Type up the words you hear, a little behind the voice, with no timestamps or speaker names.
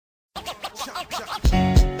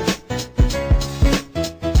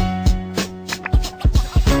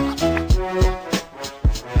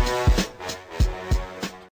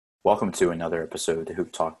Welcome to another episode of the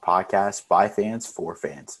Hoop Talk podcast by fans for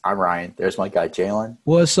fans. I'm Ryan. There's my guy, Jalen.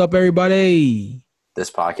 What's up, everybody? This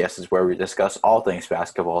podcast is where we discuss all things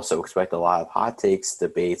basketball, so expect a lot of hot takes,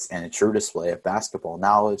 debates, and a true display of basketball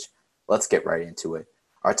knowledge. Let's get right into it.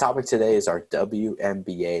 Our topic today is our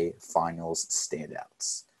WNBA Finals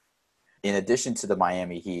standouts. In addition to the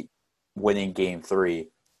Miami Heat winning Game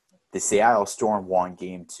 3, the Seattle Storm won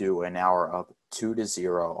Game 2 and now are up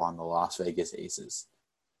 2-0 on the Las Vegas Aces.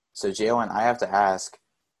 So, Jalen, I have to ask,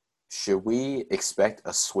 should we expect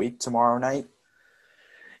a sweep tomorrow night?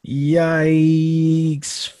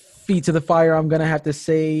 Yikes. Feet to the fire, I'm going to have to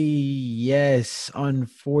say yes,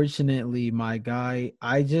 unfortunately, my guy.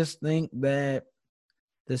 I just think that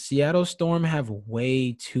the Seattle Storm have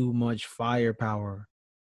way too much firepower.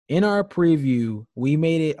 In our preview, we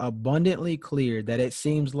made it abundantly clear that it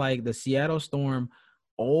seems like the Seattle Storm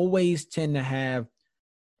always tend to have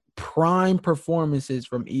prime performances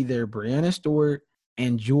from either Breanna Stewart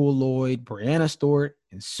and Jewell Loyd, Breanna Stewart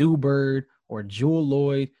and Sue Bird, or Jewell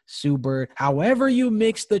Loyd, Sue Bird. However you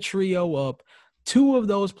mix the trio up, two of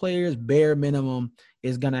those players, bare minimum,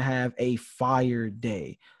 is going to have a fire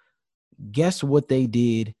day. Guess what they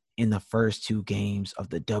did in the first two games of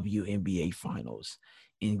the WNBA Finals?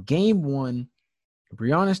 In Game 1,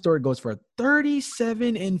 Breanna Stewart goes for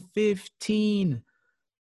 37 and 15.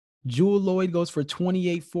 Jewell Loyd goes for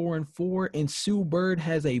 28, 4 and 4, and Sue Bird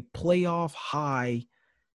has a playoff high,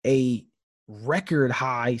 a record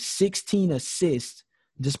high 16 assists,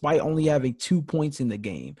 despite only having 2 points in the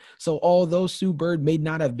game. So although Sue Bird may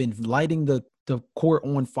not have been lighting the court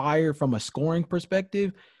on fire from a scoring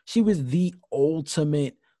perspective, she was the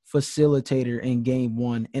ultimate facilitator in Game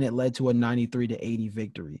 1, and it led to a 93-80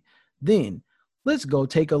 victory. Then let's go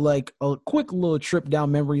take a quick little trip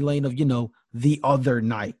down memory lane of, the other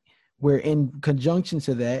night, where in conjunction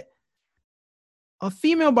to that, a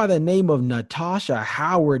female by the name of Natasha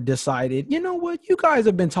Howard decided, you know what, you guys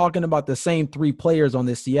have been talking about the same three players on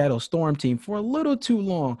this Seattle Storm team for a little too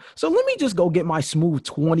long. So let me just go get my smooth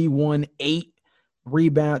 21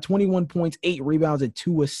 points, 8 rebounds, and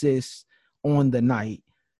 2 assists on the night.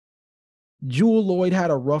 Jewell Loyd had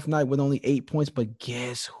a rough night with only 8 points, but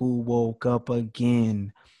guess who woke up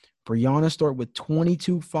again? Breanna Stewart with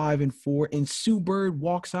 22, 5 and 4, and Sue Bird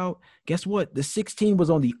walks out. Guess what? The 16 was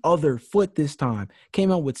on the other foot this time.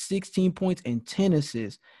 Came out with 16 points and 10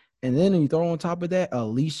 assists. And then you throw on top of that,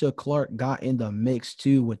 A'ja Clark got in the mix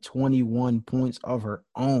too with 21 points of her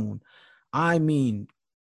own. I mean,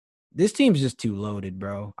 this team's just too loaded,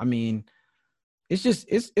 bro. I mean, it's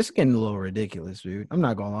getting a little ridiculous, dude. I'm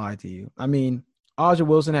not gonna lie to you. I mean, A'ja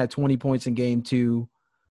Wilson had 20 points in Game 2.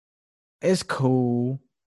 It's cool.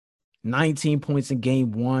 19 points in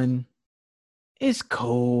Game 1. It's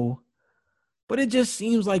cool. But it just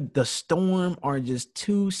seems like the Storm are just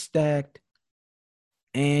too stacked.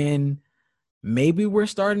 And maybe we're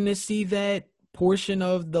starting to see that portion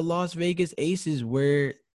of the Las Vegas Aces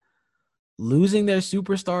where losing their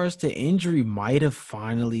superstars to injury might have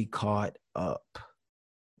finally caught up.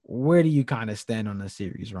 Where do you kind of stand on the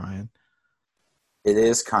series, Ryan? It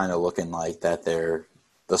is kind of looking like that they're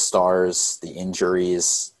the stars, the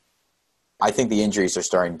injuries. I think the injuries are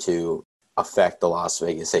starting to affect the Las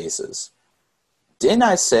Vegas Aces. Didn't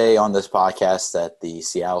I say on this podcast that the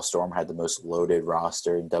Seattle Storm had the most loaded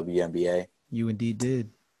roster in WNBA? You indeed did.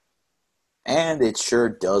 And it sure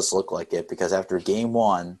does look like it because after Game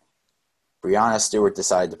 1, Breanna Stewart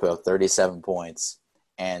decided to put up 37 points.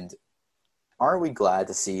 And aren't we glad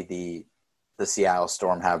to see the Seattle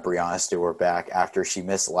Storm have Breanna Stewart back after she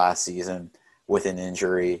missed last season with an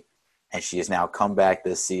injury, and she has now come back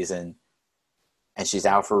this season. And she's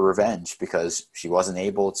out for revenge because she wasn't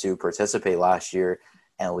able to participate last year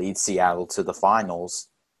and lead Seattle to the finals.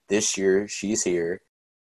 This year, she's here,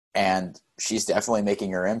 and she's definitely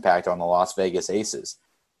making her impact on the Las Vegas Aces.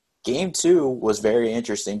 Game 2 was very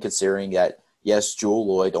interesting considering that, yes, Jewell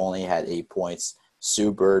Loyd only had 8 points.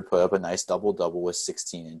 Sue Bird put up a nice double-double with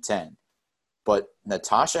 16 and 10. But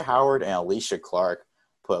Natasha Howard and A'ja Clark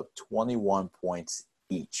put up 21 points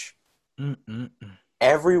each.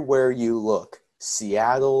 Everywhere you look,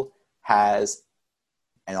 Seattle has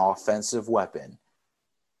an offensive weapon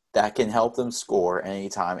that can help them score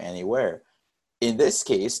anytime, anywhere. In this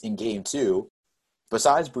case, in Game 2,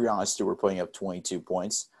 besides Breanna Stewart putting up 22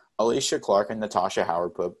 points, A'ja Clark and Natasha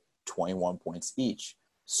Howard put up 21 points each.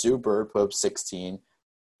 Sue Bird put up 16.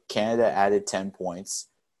 Canada added 10 points.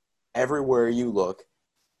 Everywhere you look,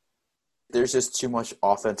 there's just too much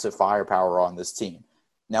offensive firepower on this team.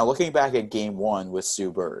 Now, looking back at game one with Sue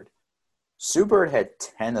Bird had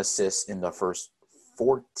 10 assists in the first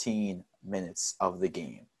 14 minutes of the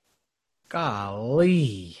game.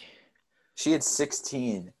 Golly. She had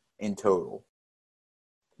 16 in total.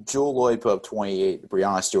 Jewell Loyd put up 28.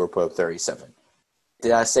 Breanna Stewart put up 37.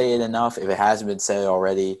 Did I say it enough? If it hasn't been said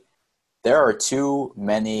already, there are too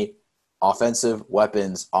many offensive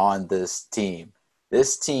weapons on this team.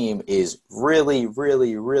 This team is really,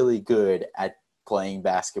 really, really good at playing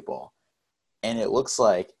basketball. And it looks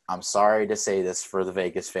like, I'm sorry to say this for the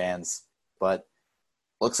Vegas fans, but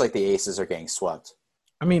looks like the Aces are getting swept.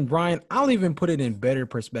 I mean, Brian, I'll even put it in better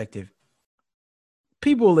perspective.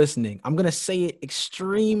 People listening, I'm going to say it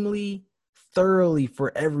extremely thoroughly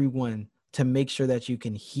for everyone to make sure that you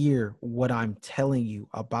can hear what I'm telling you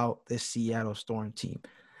about this Seattle Storm team.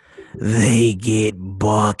 They get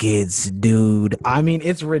buckets, dude. I mean,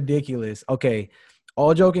 it's ridiculous. Okay,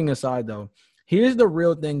 all joking aside, though, here's the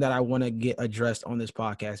real thing that I want to get addressed on this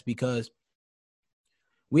podcast, because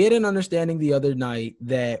we had an understanding the other night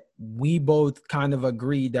that we both kind of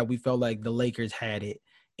agreed that we felt like the Lakers had it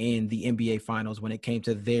in the NBA Finals when it came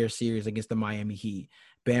to their series against the Miami Heat.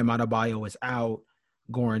 Bam Adebayo is out.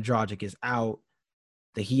 Goran Dragic is out.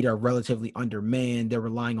 The Heat are relatively undermanned. They're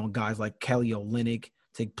relying on guys like Kelly Olynyk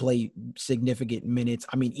to play significant minutes.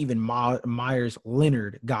 I mean, even Myers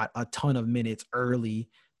Leonard got a ton of minutes early,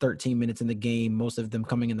 13 minutes in the game, most of them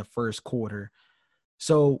coming in the first quarter.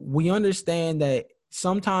 So we understand that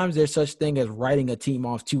sometimes there's such thing as writing a team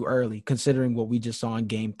off too early, considering what we just saw in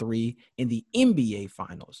Game 3 in the NBA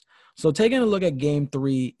Finals. So taking a look at Game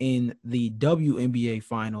 3 in the WNBA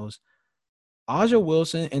Finals, A'ja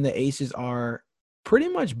Wilson and the Aces are pretty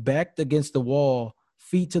much backed against the wall,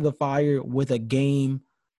 feet to the fire, with a game,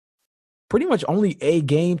 pretty much only a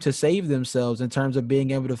game to save themselves in terms of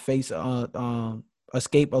being able to face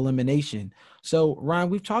escape elimination. So, Ryan,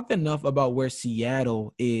 we've talked enough about where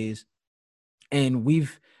Seattle is, and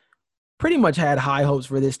we've pretty much had high hopes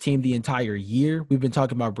for this team the entire year. We've been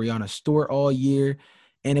talking about Breanna Stewart all year,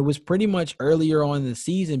 and it was pretty much earlier on in the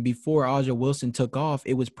season before A'ja Wilson took off.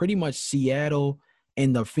 It was pretty much Seattle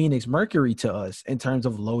and the Phoenix Mercury to us in terms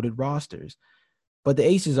of loaded rosters. But the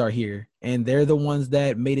Aces are here, and they're the ones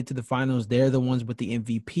that made it to the finals. They're the ones with the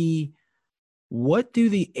MVP. What do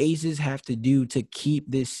the Aces have to do to keep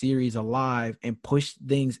this series alive and push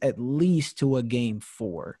things at least to a Game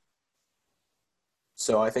 4?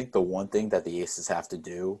 So I think the one thing that the Aces have to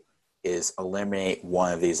do is eliminate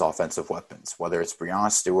one of these offensive weapons, whether it's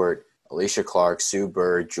Breanna Stewart, Alicia Clark, Sue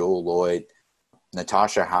Bird, Jewell Loyd,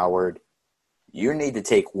 Natasha Howard. You need to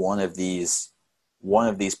take one of these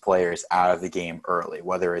players out of the game early,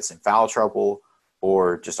 whether it's in foul trouble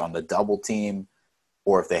or just on the double team,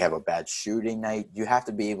 or if they have a bad shooting night. You have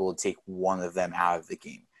to be able to take one of them out of the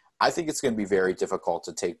game. I think it's going to be very difficult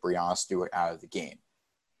to take Breanna Stewart out of the game.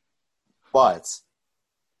 But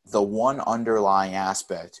the one underlying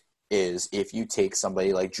aspect is if you take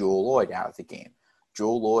somebody like Jewell Loyd out of the game.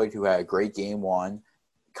 Jewell Loyd, who had a great Game 1,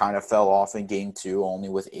 kind of fell off in Game 2 only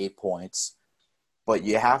with 8 points. But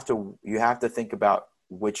you have to think about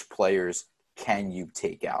which players can you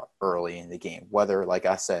take out early in the game, whether, like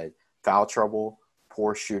I said, foul trouble,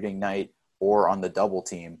 poor shooting night, or on the double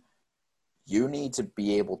team. You need to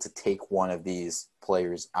be able to take one of these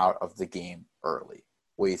players out of the game early.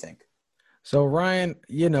 What do you think? So, Ryan,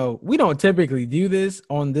 we don't typically do this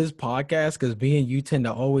on this podcast because me and you tend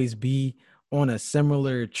to always be on a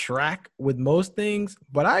similar track with most things,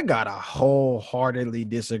 but I gotta wholeheartedly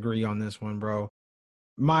disagree on this one, bro.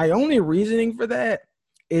 My only reasoning for that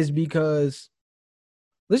is because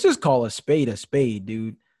let's just call a spade,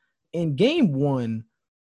 dude. In Game 1,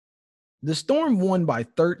 the Storm won by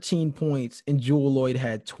 13 points and Jewell Loyd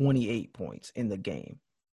had 28 points in the game.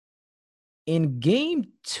 In Game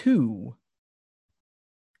 2,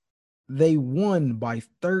 they won by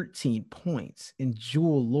 13 points and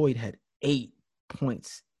Jewell Loyd had 8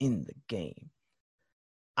 points in the game.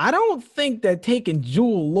 I don't think that taking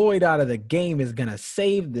Jewell Loyd out of the game is going to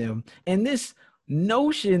save them. And this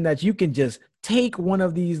notion that you can just take one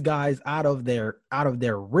of these guys out of their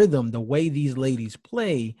rhythm, the way these ladies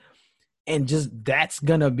play, and just that's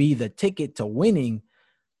going to be the ticket to winning.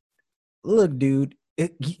 Look, dude,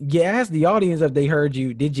 you asked the audience if they heard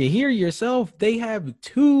you. Did you hear yourself? They have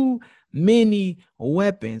too many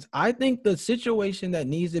weapons. I think the situation that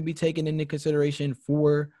needs to be taken into consideration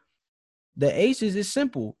for the Aces is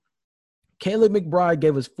simple. Kayla McBride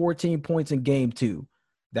gave us 14 points in Game 2.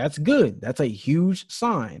 That's good. That's a huge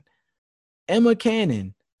sign. Emma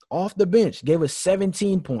Cannon, off the bench, gave us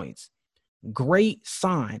 17 points. Great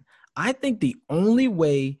sign. I think the only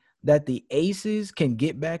way that the Aces can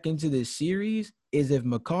get back into this series is if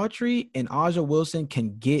McCautry and A'ja Wilson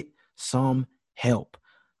can get some help.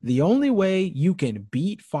 The only way you can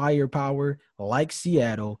beat firepower like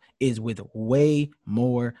Seattle is with way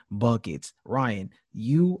more buckets. Ryan,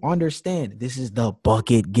 you understand this is the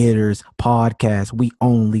Bucket Getters podcast. We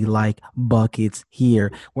only like buckets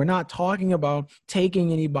here. We're not talking about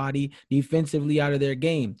taking anybody defensively out of their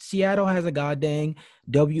game. Seattle has a goddamn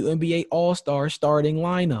WNBA All-Star starting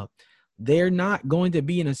lineup. They're not going to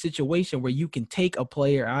be in a situation where you can take a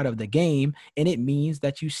player out of the game and it means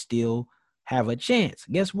that you still have a chance.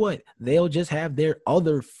 Guess what? They'll just have their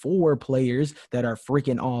other 4 players that are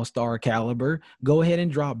freaking all-star caliber go ahead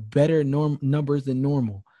and drop better numbers than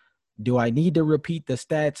normal. Do I need to repeat the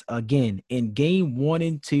stats again? In game 1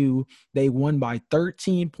 and 2, they won by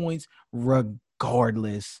 13 points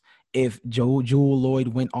regardless if Jewell Loyd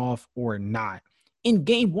went off or not. In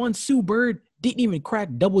game 1, Sue Bird didn't even crack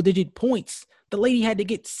double-digit points. The lady had to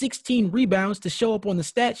get 16 rebounds to show up on the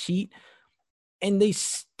stat sheet, and they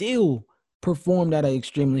still performed at an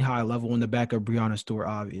extremely high level in the back of Breanna Stewart,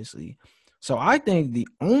 obviously. So I think the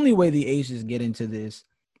only way the Aces get into this,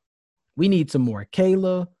 we need some more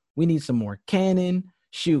Kayla. We need some more Cannon.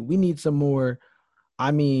 Shoot, we need some more.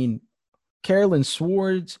 I mean, Carolyn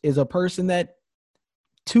Swords is a person that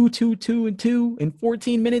 2-2-2-2 in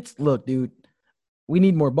 14 minutes. Look, dude, we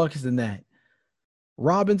need more buckets than that.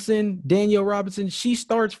 Danielle Robinson, she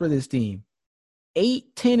starts for this team.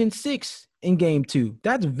 8, 10, and 6 in game 2.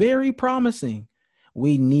 That's very promising.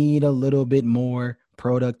 We need a little bit more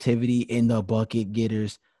productivity in the bucket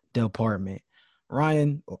getters department.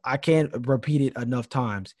 Ryan, I can't repeat it enough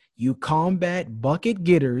times. You combat bucket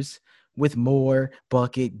getters with more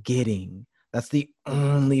bucket getting. That's the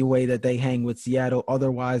only way that they hang with Seattle.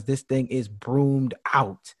 Otherwise, this thing is broomed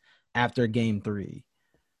out after game 3.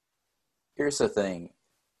 Here's the thing.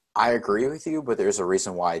 I agree with you, but there's a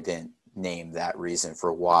reason why I didn't name that reason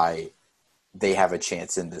for why they have a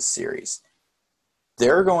chance in this series.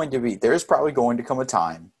 There's probably going to come a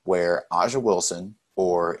time where A'ja Wilson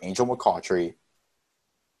or Angel McCautry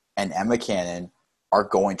and Emma Cannon are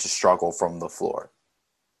going to struggle from the floor.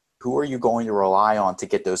 Who are you going to rely on to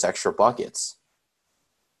get those extra buckets?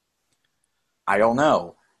 I don't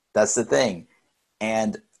know. That's the thing.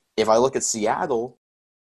 And if I look at Seattle,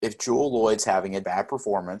 if Jewell Loyd's having a bad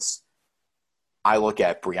performance, I look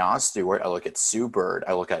at Breanna Stewart, I look at Sue Bird,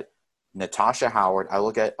 I look at Natasha Howard, I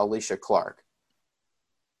look at Alicia Clark.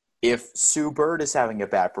 If Sue Bird is having a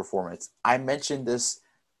bad performance, I mentioned this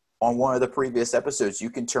on one of the previous episodes, you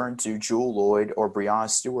can turn to Jewell Loyd or Breanna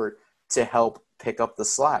Stewart to help pick up the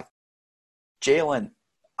slack. Jalen,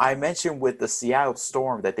 I mentioned with the Seattle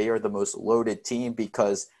Storm that they are the most loaded team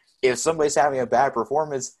because if somebody's having a bad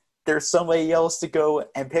performance, there's somebody else to go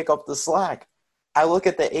and pick up the slack. I look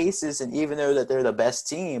at the Aces, and even though that they're the best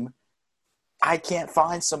team, I can't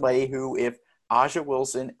find somebody who, if A'ja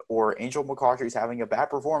Wilson or Angel McCautry is having a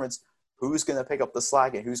bad performance, who's going to pick up the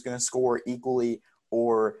slack and who's going to score equally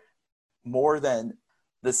or more than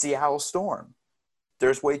the Seattle Storm.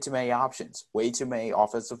 There's way too many options, way too many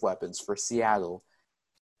offensive weapons for Seattle,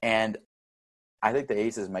 and I think the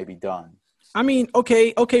Aces might be done. I mean,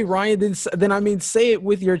 okay, Ryan, then say it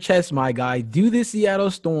with your chest, my guy. Do the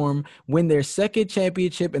Seattle Storm win their second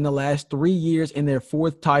championship in the last 3 years and their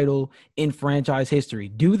 4th title in franchise history?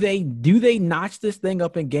 Do they notch this thing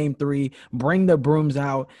up in game 3, bring the brooms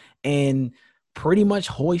out, and pretty much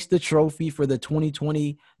hoist the trophy for the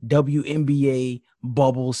 2020 WNBA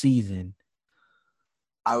bubble season?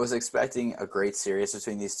 I was expecting a great series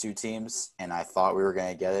between these two teams, and I thought we were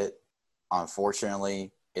going to get it.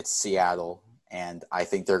 Unfortunately, it's Seattle, and I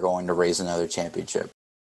think they're going to raise another championship.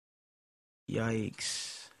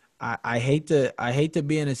 Yikes. I hate to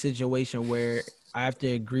be in a situation where I have to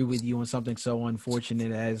agree with you on something so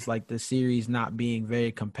unfortunate as like the series not being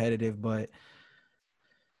very competitive, but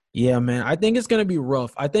yeah, man, I think it's going to be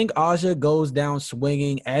rough. I think A'ja goes down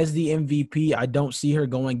swinging as the MVP. I don't see her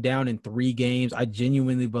going down in 3 games. I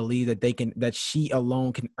genuinely believe that she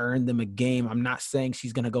alone can earn them a game. I'm not saying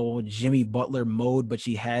she's going to go Jimmy Butler mode, but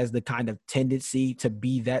she has the kind of tendency to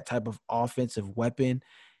be that type of offensive weapon.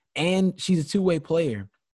 And she's a two-way player.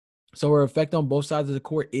 So her effect on both sides of the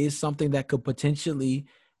court is something that could potentially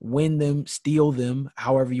win them, steal them,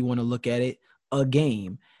 however you want to look at it, a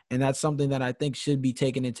game. And that's something that I think should be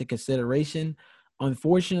taken into consideration.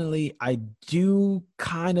 Unfortunately, I do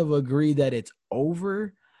kind of agree that it's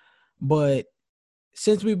over. But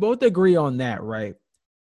since we both agree on that, right,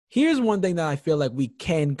 here's one thing that I feel like we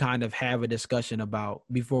can kind of have a discussion about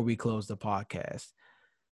before we close the podcast.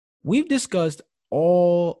 We've discussed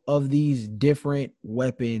all of these different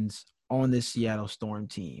weapons on the Seattle Storm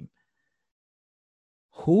team.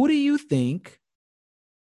 Who do you think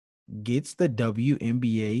gets the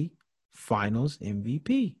WNBA Finals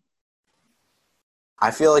MVP?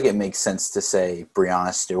 I feel like it makes sense to say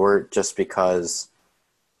Breanna Stewart just because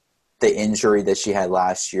the injury that she had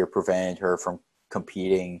last year prevented her from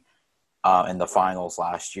competing in the finals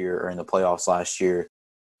last year or in the playoffs last year.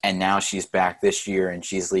 And now she's back this year and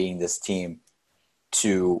she's leading this team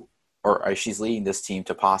to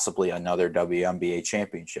possibly another WNBA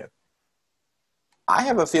championship. I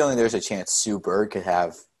have a feeling there's a chance Sue Bird could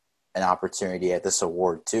have an opportunity at this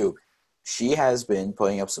award too. She has been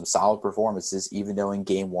putting up some solid performances, even though in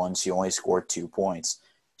game one she only scored 2 points.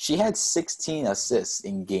 She had 16 assists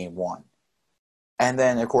in game one. And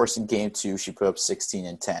then, of course, in game two, she put up 16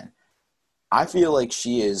 and 10. I feel like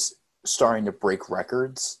she is starting to break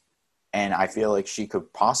records, and I feel like she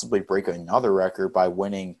could possibly break another record by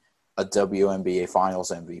winning a WNBA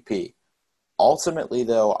Finals MVP. Ultimately,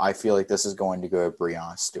 though, I feel like this is going to go to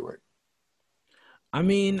Breanna Stewart. I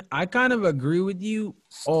mean, I kind of agree with you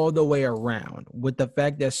all the way around with the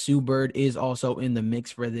fact that Sue Bird is also in the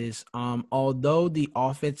mix for this. Although the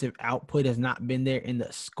offensive output has not been there in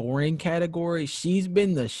the scoring category, she's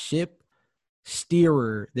been the ship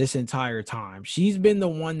steerer this entire time. She's been the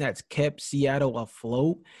one that's kept Seattle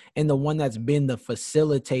afloat and the one that's been the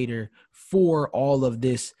facilitator for all of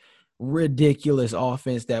this ridiculous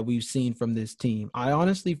offense that we've seen from this team. I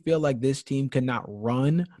honestly feel like this team cannot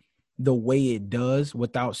run the way it does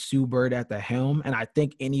without Sue Bird at the helm. And I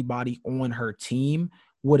think anybody on her team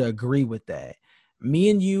would agree with that. Me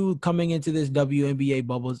and you coming into this WNBA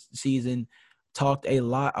bubble season talked a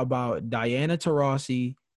lot about Diana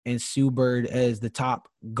Taurasi and Sue Bird as the top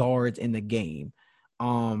guards in the game.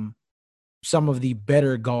 Some of the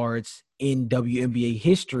better guards in WNBA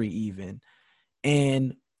history even.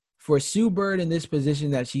 And for Sue Bird in this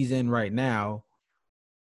position that she's in right now,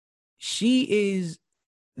 she is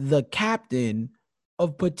the captain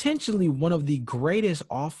of potentially one of the greatest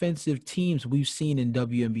offensive teams we've seen in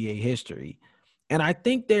WNBA history. And I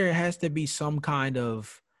think there has to be some kind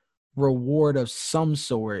of reward of some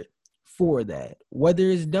sort for that, whether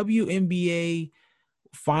it's WNBA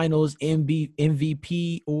Finals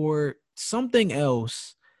MVP or something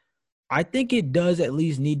else. I think it does at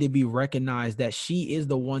least need to be recognized that she is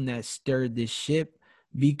the one that stirred this ship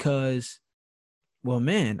because, well,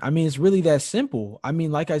 man, I mean, it's really that simple. I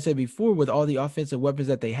mean, like I said before, with all the offensive weapons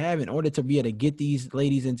that they have, in order to be able to get these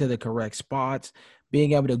ladies into the correct spots,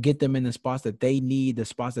 being able to get them in the spots that they need, the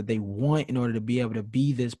spots that they want in order to be able to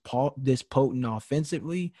be this potent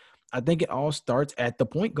offensively, I think it all starts at the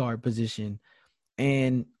point guard position.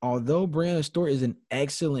 And although Breanna Stewart is an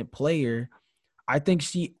excellent player, I think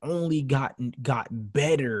she only got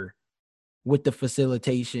better with the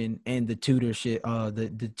facilitation and the tutorship,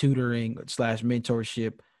 the tutoring /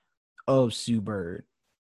 mentorship of Sue Bird.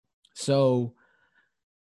 So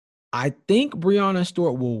I think Breanna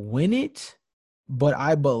Stewart will win it, but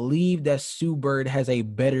I believe that Sue Bird has a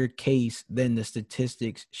better case than the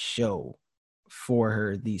statistics show for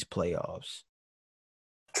her these playoffs.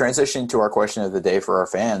 Transitioning to our question of the day for our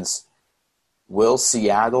fans, will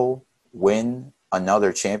Seattle win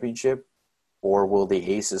another championship, or will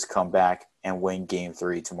the Aces come back and win Game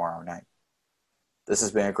 3 tomorrow night? This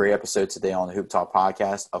has been a great episode today on the Hoop Talk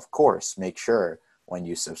podcast. Of course, make sure when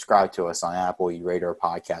you subscribe to us on Apple, you rate our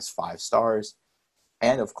podcast 5 stars.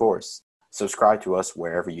 And, of course, subscribe to us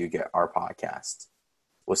wherever you get our podcast.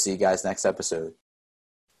 We'll see you guys next episode.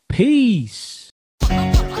 Peace.